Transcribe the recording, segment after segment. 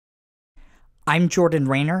I'm Jordan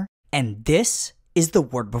Raynor, and this is the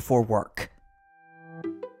Word Before Work.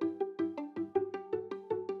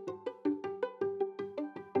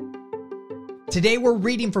 Today we're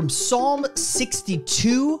reading from Psalm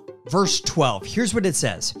 62, verse 12. Here's what it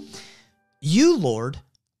says. You, Lord,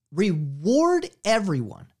 reward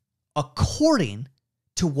everyone according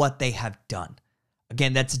to what they have done.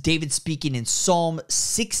 Again, that's David speaking in Psalm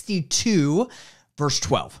 62, verse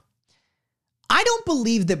 12. I don't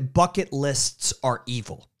believe that bucket lists are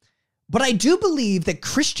evil, but I do believe that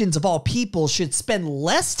Christians of all people should spend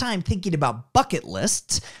less time thinking about bucket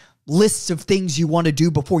lists of things you want to do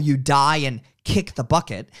before you die and kick the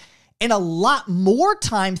bucket, and a lot more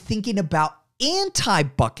time thinking about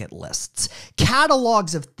anti-bucket lists,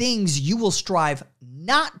 catalogs of things you will strive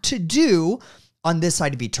not to do on this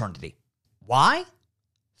side of eternity. Why?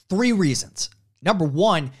 3 reasons. Number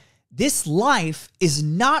 1, this life is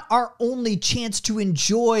not our only chance to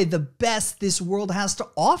enjoy the best this world has to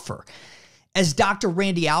offer. As Dr.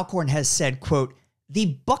 Randy Alcorn has said, quote,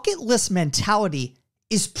 the bucket list mentality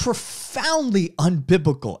is profoundly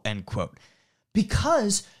unbiblical, end quote,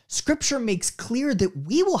 because Scripture makes clear that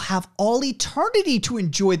we will have all eternity to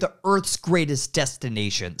enjoy the earth's greatest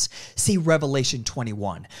destinations. See Revelation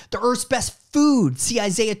 21. The earth's best food. See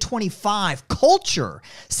Isaiah 25. Culture.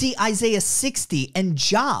 See Isaiah 60. And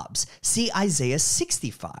jobs. See Isaiah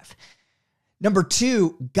 65. Number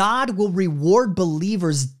 2, God will reward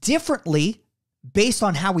believers differently based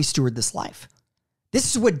on how we steward this life.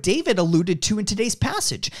 This is what David alluded to in today's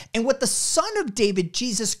passage, and what the Son of David,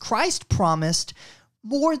 Jesus Christ, promised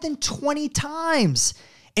more than 20 times.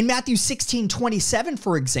 In Matthew 16:27,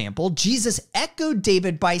 for example, Jesus echoed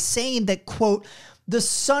David by saying that, quote, the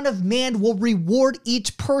Son of Man will reward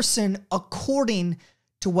each person according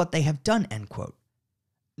to what they have done, end quote.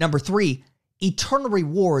 Number 3, eternal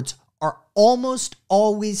rewards are almost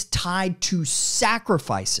always tied to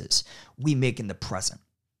sacrifices we make in the present.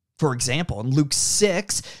 For example, in Luke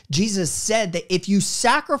 6, Jesus said that if you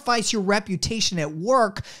sacrifice your reputation at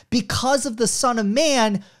work because of the Son of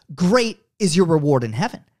Man, great is your reward in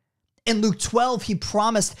heaven. In Luke 12, he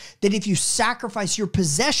promised that if you sacrifice your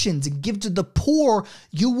possessions and give to the poor,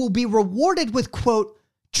 you will be rewarded with, quote,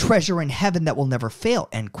 treasure in heaven that will never fail,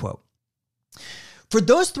 end quote. For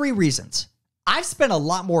those 3 reasons, I've spent a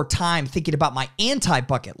lot more time thinking about my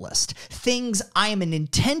anti-bucket list, things I am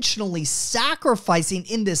intentionally sacrificing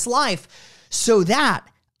in this life so that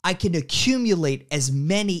I can accumulate as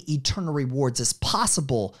many eternal rewards as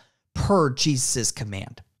possible per Jesus'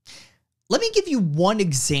 command. Let me give you one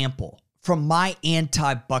example from my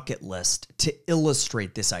anti-bucket list to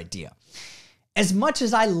illustrate this idea. As much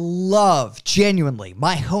as I love, genuinely,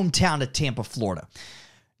 my hometown of Tampa, Florida,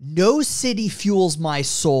 no city fuels my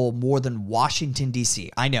soul more than Washington,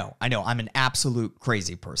 D.C. I know, I'm an absolute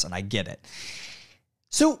crazy person. I get it.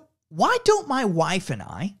 So why don't my wife and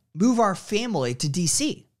I move our family to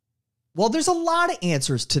D.C.? Well, there's a lot of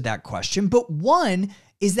answers to that question, but one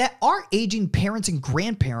is that our aging parents and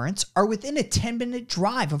grandparents are within a 10-minute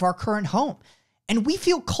drive of our current home, and we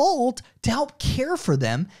feel called to help care for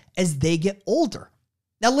them as they get older.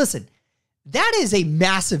 Now listen, that is a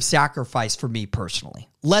massive sacrifice for me personally,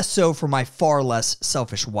 less so for my far less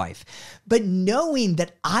selfish wife. But knowing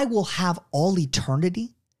that I will have all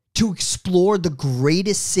eternity to explore the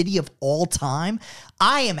greatest city of all time,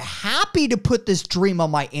 I am happy to put this dream on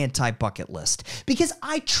my anti-bucket list because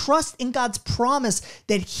I trust in God's promise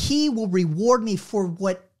that He will reward me for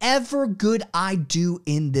whatever good I do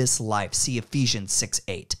in this life. See Ephesians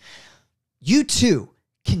 6:8. You too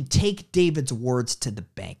can take David's words to the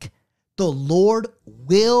bank. The Lord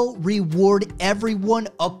will reward everyone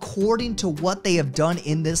according to what they have done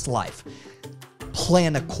in this life.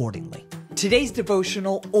 Plan accordingly. Today's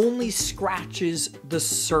devotional only scratches the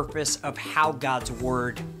surface of how God's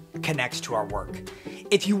Word connects to our work.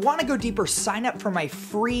 If you want to go deeper, sign up for my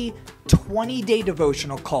free 20-day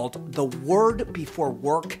devotional called The Word Before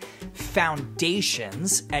Work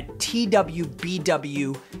Foundations at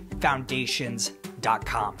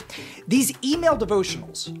twbwfoundations.com. These email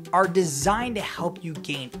devotionals are designed to help you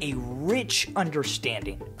gain a rich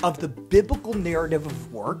understanding of the biblical narrative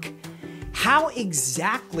of work, how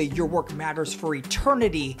exactly your work matters for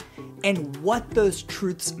eternity, and what those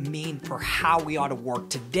truths mean for how we ought to work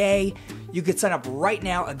today. You can sign up right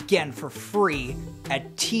now, again, for free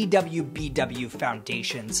at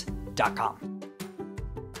twbwfoundations.com.